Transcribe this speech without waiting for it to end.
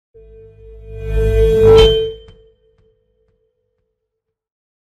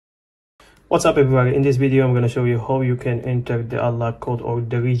What's up everybody, in this video I'm going to show you how you can enter the unlock code or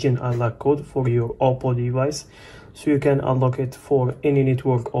the region unlock code for your Oppo device so you can unlock it for any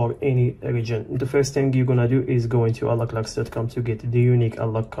network or any region. The first thing you're going to do is go into unlocklocks.com to get the unique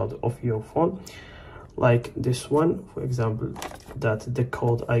unlock code of your phone, like this one for example, that the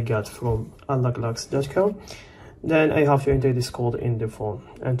code I got from unlocklocks.com. Then I have to enter this code in the phone,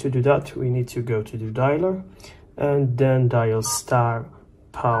 and to do that we need to go to the dialer and then dial star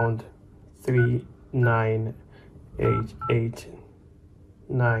pound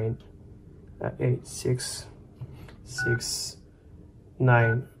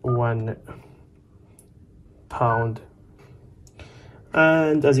 398898691 pound,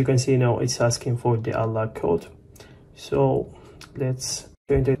 and as you can see now it's asking for the unlock code. So let's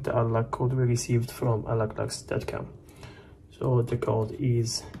enter the unlock code we received from unlocklocks.com. So the code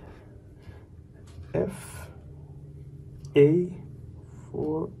is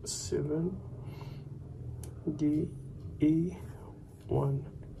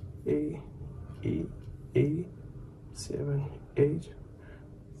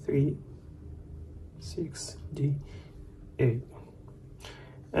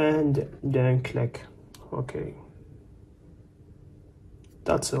and then click OK.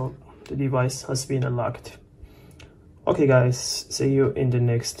 That's all. The device has been unlocked. Okay guys, see you in the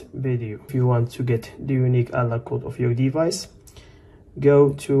next video. If you want to get the unique unlock code of your device,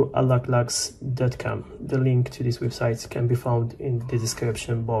 go to unlocklocks.com. The link to this website can be found in the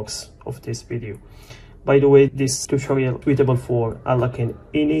description box of this video. By the way, this tutorial is suitable for unlocking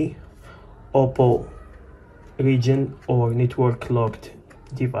any Oppo region or network locked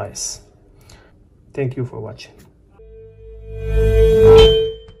device. Thank you for watching.